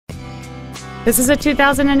This is a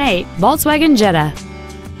 2008 Volkswagen Jetta.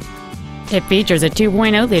 It features a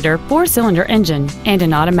 2.0-liter four-cylinder engine and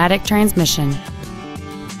an automatic transmission.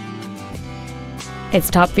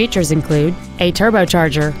 Its top features include a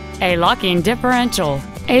turbocharger, a locking differential,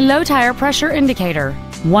 a low tire pressure indicator,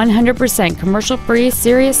 100% commercial-free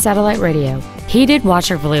Sirius satellite radio, heated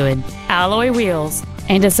washer fluid, alloy wheels,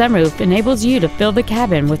 and a sunroof enables you to fill the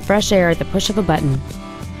cabin with fresh air at the push of a button.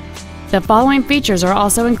 The following features are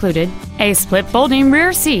also included: a split folding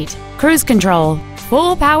rear seat, cruise control,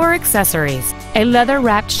 full power accessories, a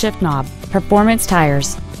leather-wrapped shift knob, performance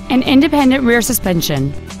tires, an independent rear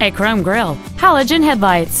suspension, a chrome grille, halogen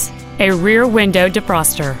headlights, a rear window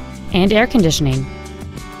defroster, and air conditioning.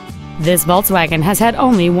 This Volkswagen has had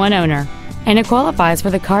only one owner, and it qualifies for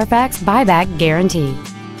the Carfax buyback guarantee.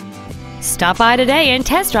 Stop by today and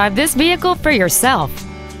test drive this vehicle for yourself.